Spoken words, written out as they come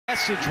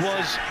Message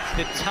was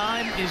the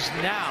time is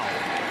now.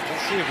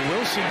 Let's see if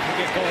Wilson can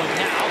get going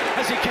now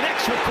as he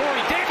connects with Corey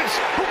Davis,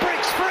 who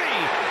breaks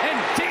free, and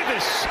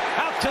Davis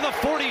out to the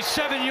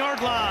 47-yard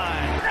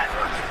line.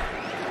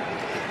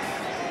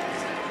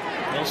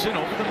 Wilson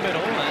over the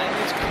middle,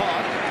 and it's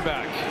caught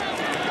back.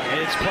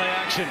 It's play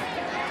action.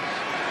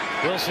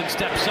 Wilson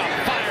steps up,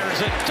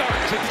 fires a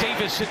dart to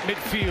Davis at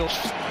midfield.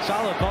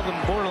 Saleh called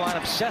him borderline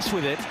obsessed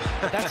with it.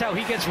 That's how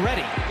he gets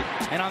ready.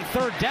 And on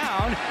third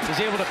down, is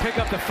able to pick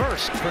up the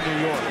first for New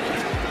York.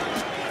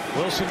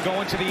 Wilson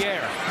going to the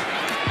air.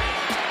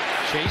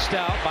 Chased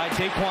out by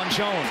Daquan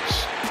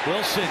Jones.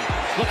 Wilson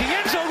looking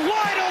end zone,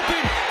 wide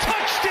open,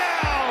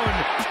 touchdown!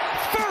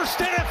 First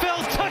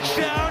NFL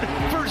touchdown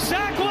for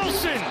Zach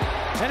Wilson.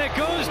 And it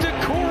goes to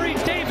Corey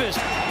Davis.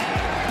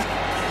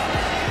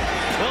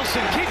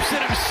 Wilson keeps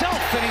it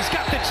himself, and he's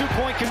got the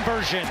two-point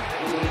conversion.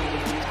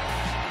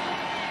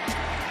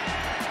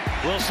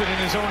 Wilson in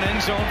his own end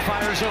zone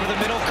fires over the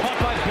middle, caught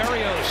by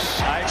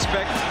Berrios. I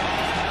expect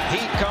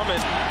heat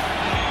coming.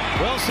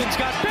 Wilson's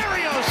got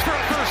Berrios for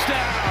a first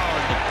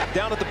down.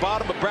 Down at the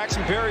bottom, but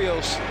Braxton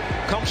Berrios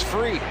comes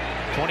free.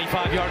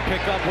 25-yard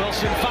pickup.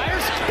 Wilson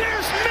fires.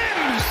 There's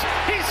Mims.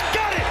 He's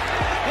got it.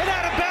 And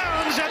out of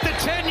bounds at the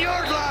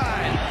 10-yard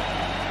line.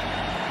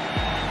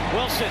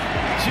 Wilson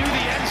to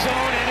the end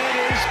zone, and it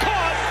is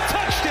caught.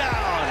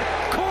 Touchdown.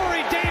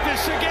 Corey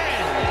Davis again.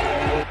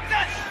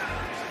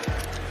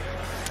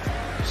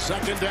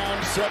 Second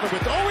down, 7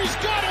 with, he's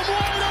got him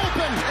wide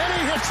open, and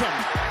he hits him.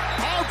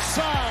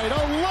 Outside,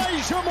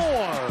 Elijah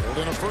Moore.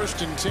 Then a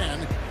 1st and 10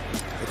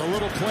 with a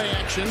little play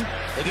action.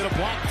 They get a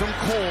block from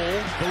Cole,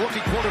 the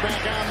rookie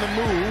quarterback on the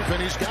move,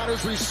 and he's got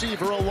his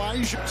receiver,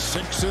 Elijah.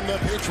 6 in the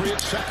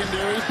Patriots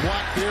secondary,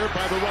 blocked there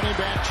by the running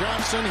back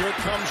Johnson. Here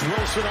comes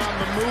Wilson on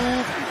the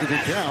move.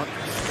 Good count.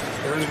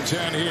 3rd and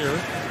 10 here.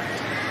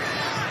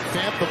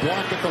 Camp the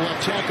block at the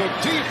left tackle,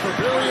 deep for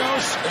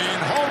Berrios,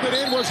 and hauled it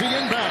in. Was he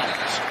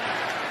inbounds?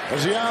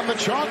 Was he on the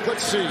chalk?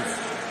 Let's see.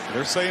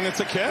 They're saying it's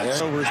a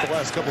catch. Over the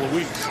last couple of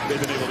weeks, they've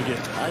been able to get.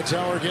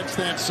 Hightower gets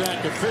that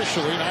sack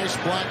officially. Nice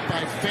block by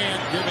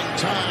Fant, giving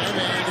time,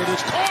 and it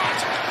is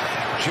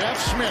caught. Jeff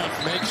Smith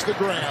makes the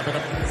grab, and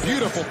a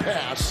beautiful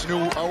pass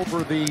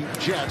over the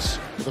Jets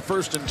for the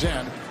 1st and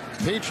 10.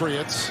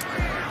 Patriots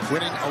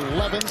winning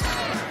 11.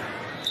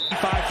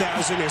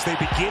 5,000 as they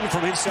begin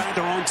from inside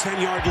their own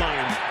 10-yard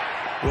line.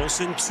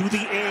 Wilson to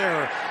the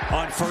air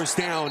on 1st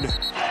down.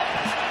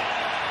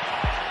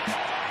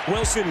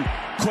 Wilson,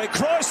 quick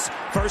cross,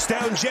 1st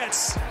down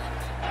Jets.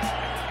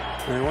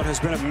 And what has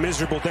been a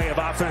miserable day of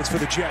offense for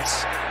the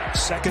Jets.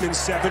 2nd and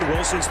 7,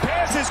 Wilson's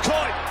pass is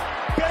caught.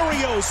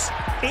 Berrios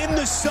in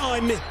the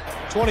sun.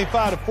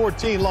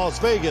 25-14 Las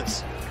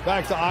Vegas.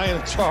 Back to Ian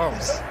and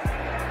Charles.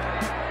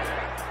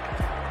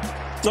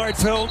 All right,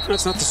 Phil,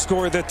 that's not the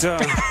score that...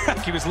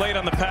 He was late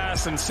on the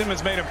pass, and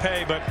Simmons made him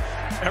pay, but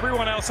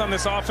everyone else on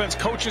this offense,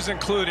 coaches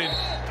included,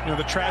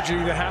 the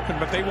tragedy that happened,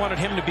 but they wanted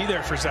him to be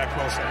there for Zach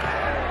Wilson.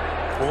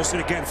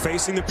 Wilson again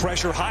facing the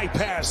pressure, high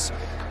pass.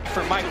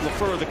 For Mike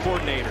LaFleur, the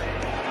coordinator.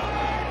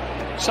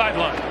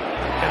 Sideline.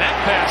 And that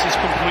pass is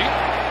complete.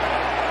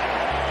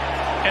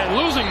 And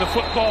losing the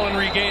football and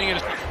regaining it.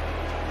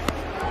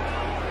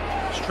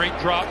 Straight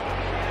drop.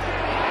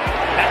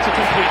 That's a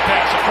complete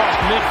pass across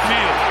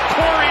midfield.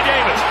 Corey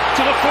Davis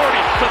to the 40,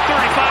 the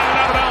 35, and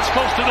out of bounds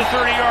close to the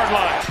 30-yard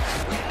line.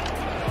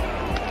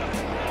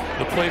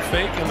 The play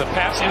fake and the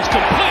pass is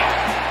complete.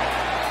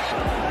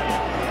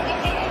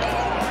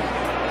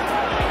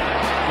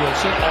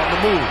 Wilson on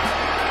the move.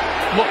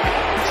 Look,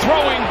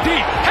 throwing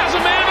deep, has a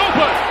man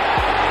open.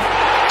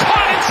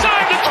 Caught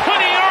inside the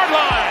 20-yard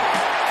line.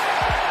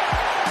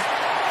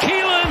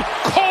 Keelan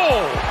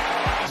Cole.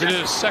 It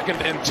is 2nd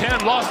and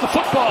 10, lost the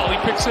football, he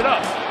picks it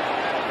up.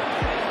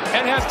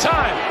 And has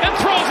time, and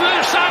throws to the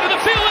other side of the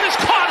field, and is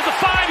caught at the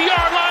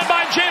 5-yard line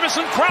by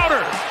Jamison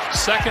Crowder.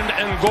 2nd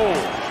and goal.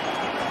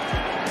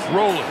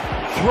 Rolling,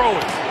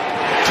 throwing,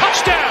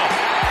 touchdown,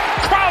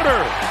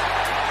 Crowder.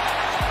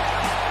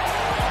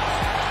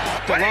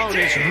 Alone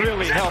has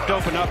really helped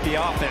open up the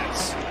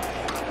offense.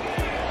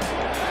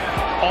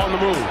 On the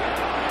move.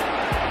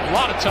 A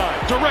lot of time.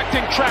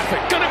 Directing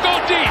traffic. Gonna go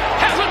deep.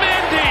 Has a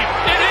man deep.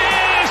 It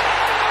is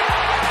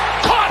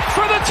caught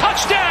for the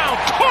touchdown.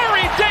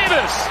 Corey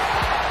Davis.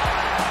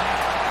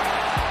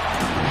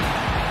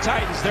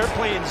 Titans, they're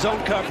playing zone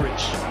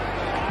coverage.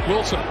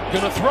 Wilson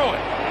gonna throw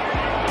it.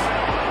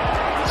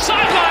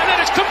 Sideline,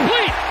 that is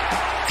complete.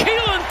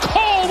 Keelan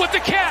Cole with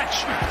the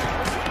catch.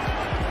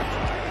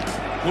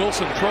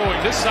 Wilson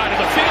throwing this side of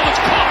the field. It's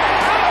caught.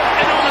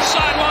 And on the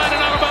sideline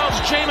and out of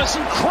bounds,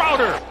 Jamison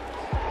Crowder.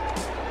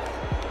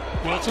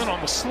 Wilson on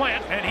the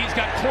slant, and he's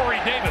got Corey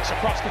Davis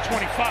across the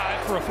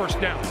 25 for a 1st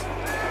down.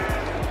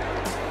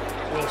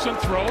 Wilson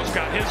throws,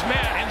 got his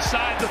man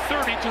inside the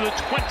 30 to the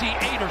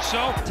 28 or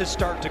so. To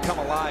start to come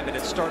alive, and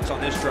it starts on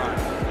this drive.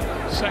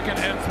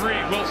 2nd and 3,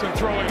 Wilson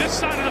throwing this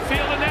side of the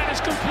field, and that is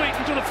complete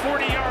into the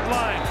 40-yard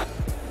line.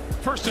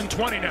 1st and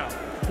 20 now.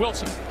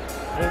 Wilson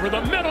over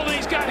the middle,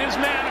 he's got his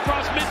man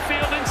across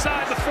midfield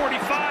inside the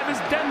 45 is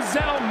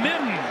Denzel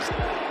Mims.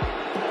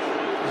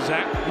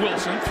 Zach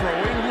Wilson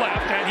throwing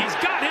left, and he's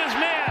got his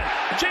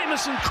man,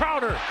 Jamison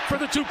Crowder, for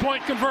the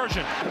two-point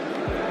conversion.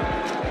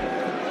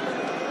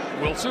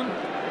 Wilson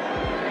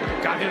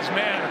got his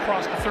man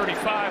across the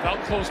 35,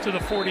 out close to the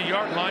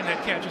 40-yard line.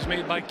 That catch is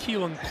made by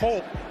Keelan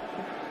Cole.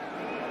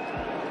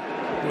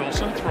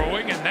 Wilson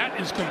throwing, and that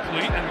is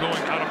complete and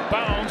going out of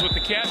bounds with the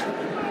catch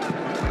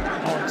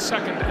on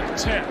 2nd and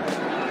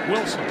 10.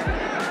 Wilson.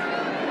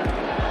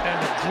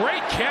 And a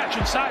great catch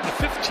inside the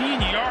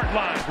 15-yard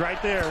line. Right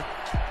there.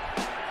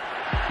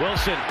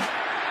 Wilson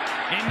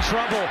in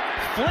trouble,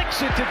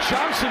 flicks it to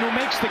Johnson, who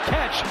makes the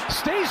catch,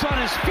 stays on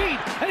his feet,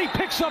 and he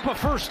picks up a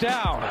first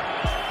down.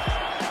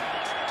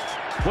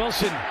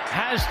 Wilson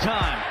has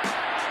time.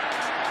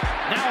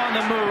 Now on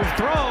the move,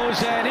 throws,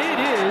 and it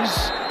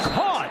is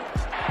caught.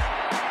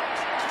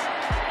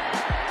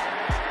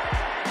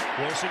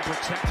 Wilson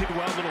protected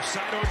well, little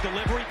sidearm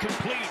delivery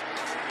complete.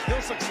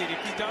 He'll succeed.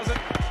 If he doesn't,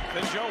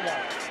 then Joe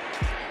won't.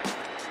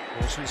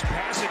 Wilson's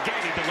pass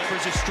again, he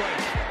delivers a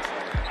strike.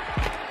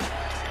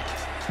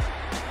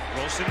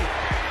 Wilson,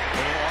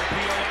 little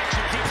RPO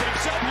action, keeps it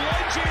himself,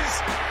 lunges,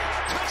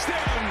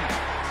 touchdown.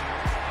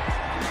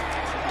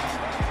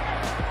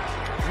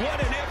 What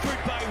an effort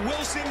by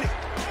Wilson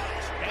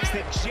as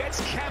the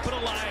Jets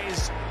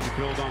capitalize. To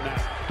build on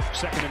that,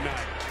 2nd and 9.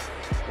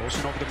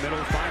 Wilson over the middle,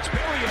 finds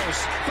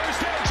Berrios.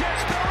 First down,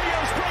 Jets,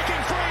 Berrios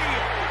breaking free.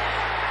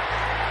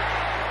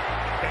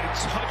 A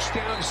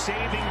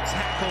touchdown-saving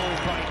tackle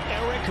by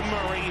Eric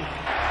Murray.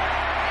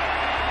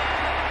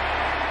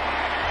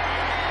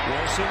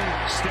 Wilson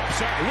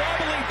steps up,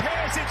 wobbly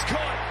pass, it's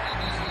caught.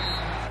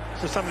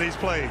 For some of these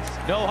plays.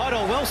 No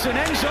huddle, Wilson,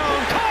 end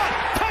zone, caught,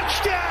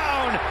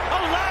 touchdown,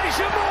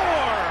 Elijah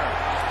Moore.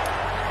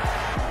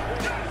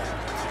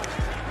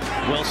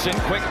 Wilson,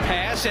 quick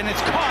pass, and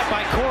it's caught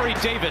by Corey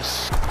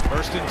Davis.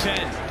 1st and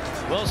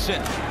 10,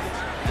 Wilson,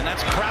 and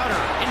that's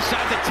Crowder,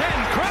 inside the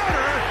 10,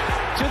 Crowder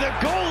to the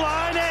goal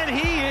line, and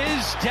he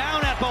is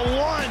down at the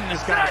 1.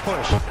 He's got to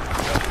push.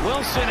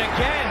 Wilson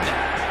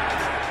again.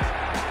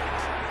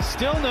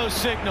 Still no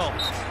signal.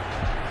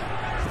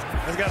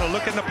 He's got to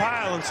look in the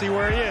pile and see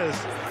where he is.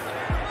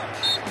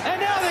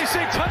 And now they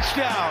say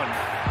touchdown.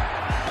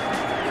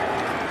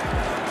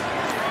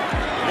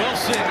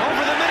 Wilson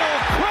over the middle.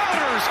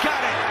 Crowder's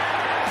got it.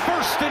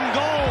 1st and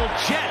goal,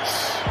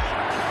 Jets.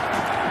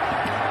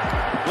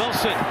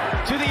 Wilson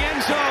to the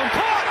end zone.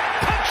 Caught.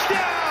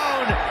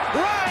 Touchdown.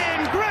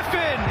 Ryan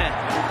Griffin.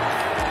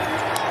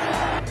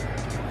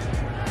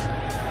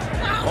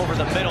 Over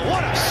the middle.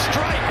 What a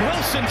strike.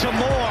 Wilson to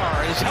Moore.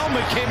 His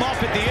helmet came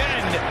off at the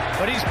end,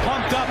 but he's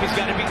pumped up. He's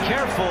got to be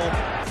careful.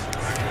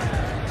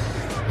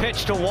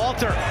 Pitch to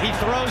Walter. He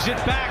throws it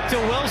back to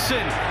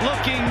Wilson.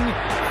 Looking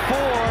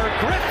for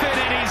Griffin,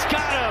 and he's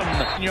got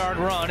him. Yard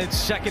run. It's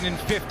 2nd and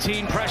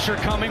 15. Pressure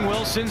coming.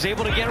 Wilson's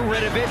able to get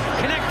rid of it.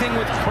 Connecting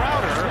with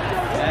Crowder.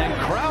 And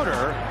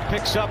Crowder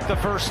picks up the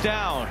first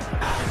down.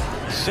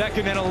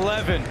 2nd and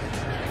 11.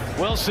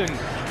 Wilson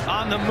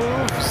on the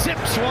move.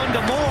 Zips one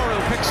to Moore,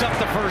 who picks up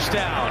the first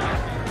down.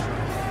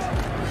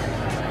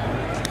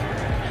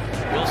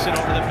 Wilson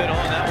over the middle,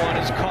 and that one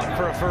is caught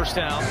for a first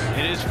down.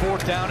 It is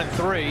 4th down and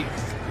 3.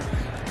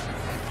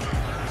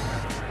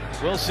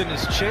 Wilson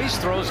is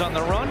chased, throws on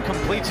the run,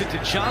 completes it to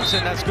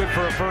Johnson. That's good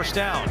for a first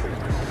down.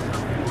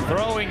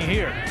 Throwing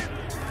here.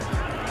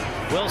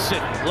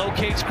 Wilson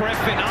locates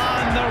Griffin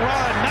on the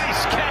run.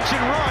 Nice catch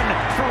and run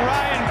for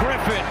Ryan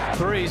Griffin.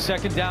 3,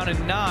 2nd down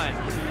and 9.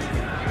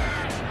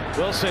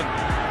 Wilson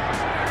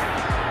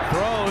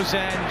throws,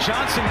 and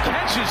Johnson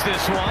catches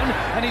this one,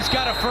 and he's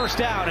got a first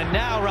down. And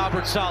now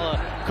Robert Saleh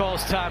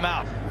calls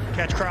timeout.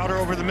 Catch Crowder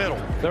over the middle.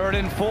 3rd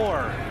and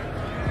 4.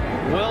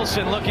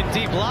 Wilson looking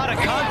deep, lot of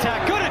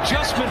contact. Good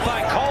adjustment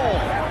by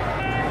Cole.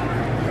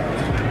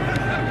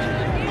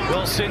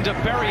 Wilson to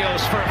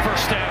Berrios for a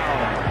first down.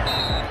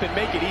 And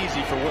make it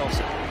easy for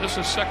Wilson. This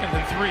is 2nd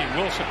and 3.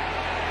 Wilson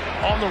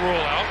on the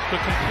rollout, the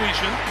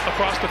completion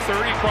across the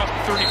 30, across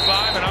the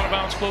 35, and out of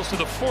bounds close to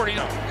the 40.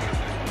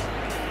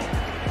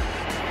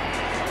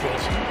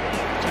 Wilson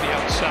to the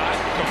outside,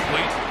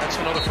 complete. That's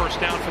another first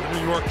down for the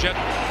New York Jets.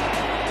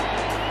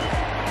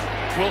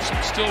 Wilson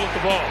still with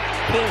the ball,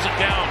 pulls it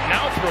down,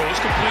 now throws,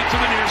 complete to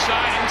the near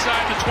side,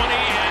 inside the 20,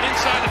 and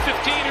inside the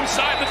 15,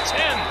 inside the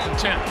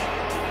 10.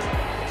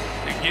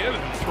 They give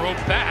and throw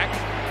back.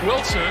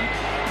 Wilson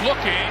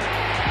looking,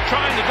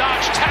 trying to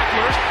dodge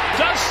tacklers,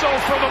 does so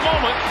for the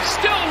moment,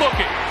 still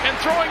looking, and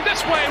throwing this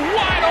way,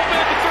 wide open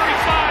at the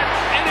 35,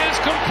 and is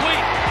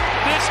complete.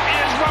 This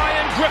is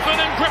Ryan Griffin,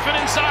 and Griffin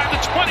inside the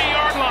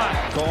 20-yard line.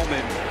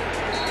 Coleman.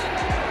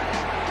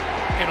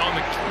 And on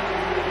the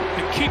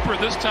keeper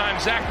this time,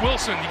 Zach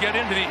Wilson, to get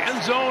into the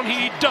end zone,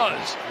 he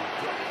does.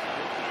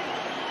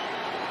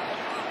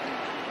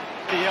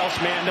 Everybody else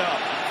manned up.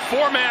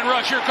 4-man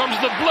rush, here comes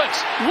the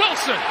blitz.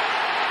 Wilson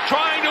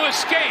trying to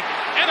escape,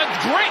 and a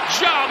great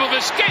job of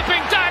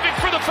escaping, diving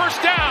for the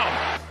first down.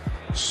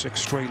 6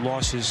 straight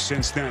losses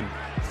since then.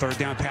 3rd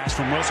down pass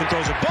from Wilson,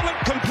 throws a bullet,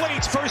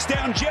 completes, first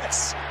down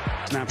Jets.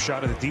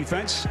 Snapshot of the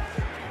defense.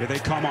 Here they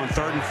come on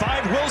 3rd and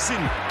 5.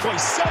 Wilson, boy,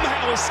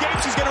 somehow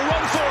escapes. He's going to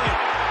run for it.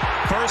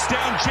 First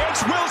down,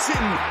 Jets.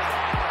 Wilson.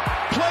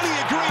 Plenty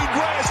of green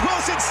grass.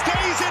 Wilson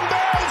stays in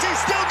bounds. He's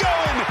still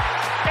going.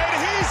 And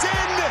he's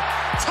in.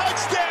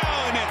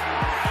 Touchdown.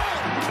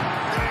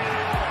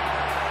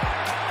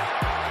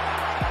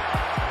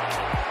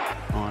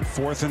 On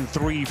 4th and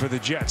 3 for the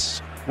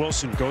Jets.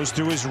 Wilson goes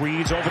through his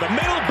reads over the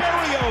middle.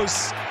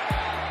 Berrios.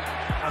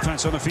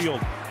 Offense on the field.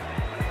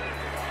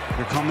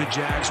 Here come the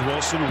Jags.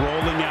 Wilson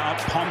rolling out.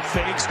 Pump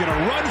fakes. Going to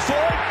run for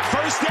it.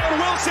 First down,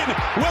 Wilson.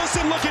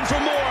 Wilson looking for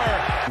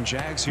more.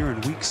 Jags here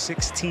in week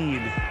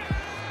 16.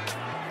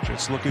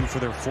 Jets looking for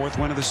their 4th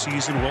win of the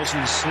season.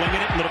 Wilson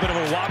slinging it. A little bit of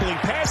a wobbling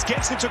pass.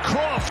 Gets it to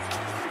Croft.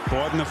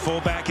 Borden, the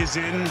fullback, is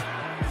in.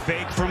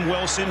 Fake from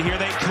Wilson. Here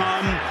they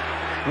come.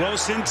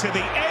 Wilson to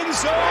the end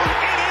zone.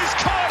 It is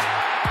caught.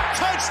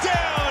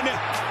 Touchdown.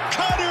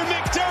 Connor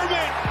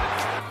McDermott.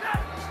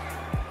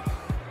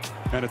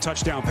 And a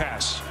touchdown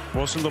pass.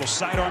 Wilson, little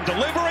sidearm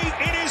delivery.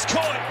 It is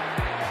caught.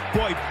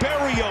 Boy,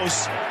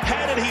 Berrios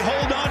had it. He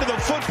hold on to the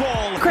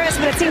football. Chris,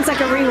 but it seems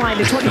like a rewind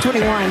to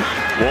 2021.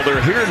 Well,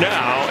 they're here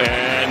now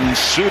and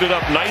suited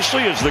up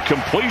nicely as the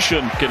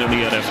completion in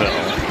the NFL.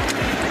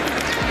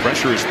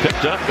 Pressure is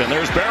picked up, and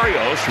there's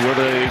Berrios with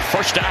a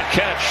first down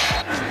catch.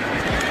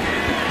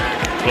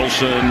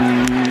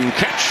 Wilson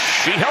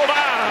catch. He held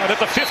out at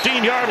the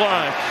 15-yard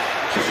line.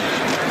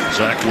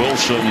 Zach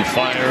Wilson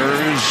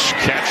fires.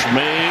 Catch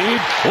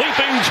made.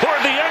 Leaping toward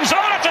the end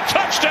zone. It's a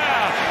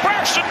touchdown.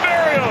 Braxton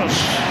Berrios.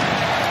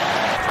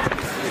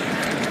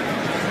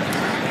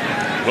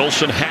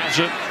 Wilson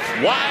has it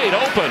wide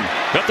open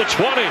at the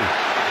 20.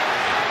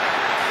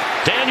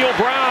 Daniel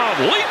Brown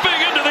leaping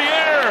into the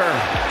air.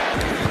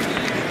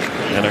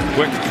 And a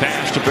quick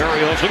pass to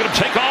Berrios. Look at him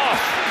take off.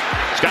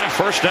 He's got a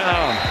first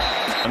down.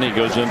 And he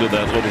goes into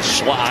that little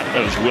slot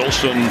as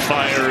Wilson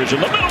fires in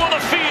the middle of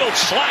the field,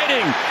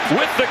 sliding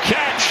with the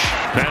catch.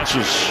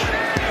 Passes.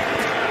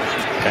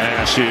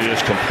 Pass is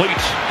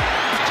complete.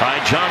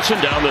 Ty Johnson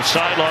down the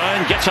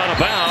sideline, gets out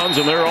of bounds,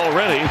 and they're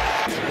already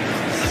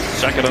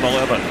 2nd and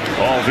 11.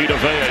 All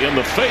Vita Vea in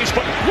the face,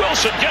 but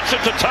Wilson gets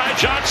it to Ty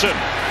Johnson.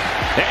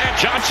 And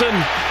Johnson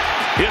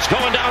is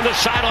going down the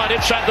sideline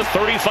inside the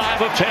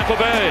 35 of Tampa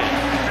Bay.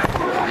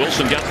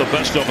 Wilson got the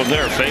best of him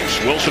there. Fakes.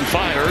 Wilson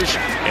fires.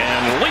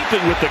 And leaping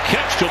with the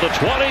catch to the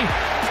 20.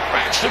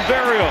 Braxton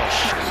Berrios.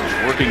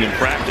 Working in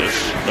practice.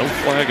 No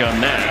flag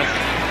on that.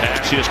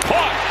 Pass is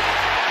caught.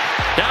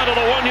 Down to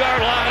the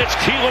 1-yard line. It's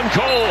Keelan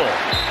Cole.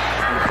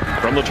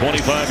 From the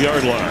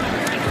 25-yard line.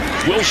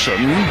 Wilson.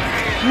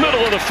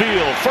 Middle of the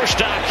field. First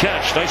down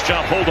catch. Nice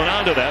job holding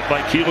on to that by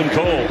Keelan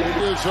Cole.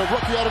 Is a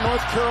rookie out of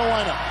North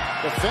Carolina.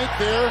 The fake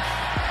there.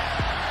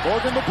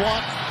 Morgan the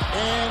block.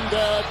 And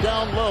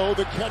down low,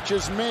 the catch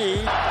is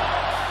made.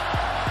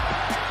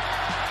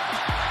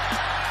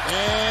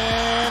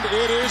 And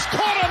it is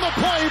caught on the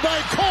play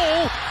by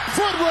Cole.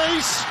 Foot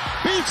race,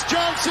 beats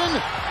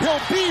Johnson. He'll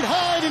beat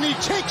Hyde, and he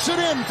takes it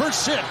in for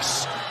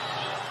 6.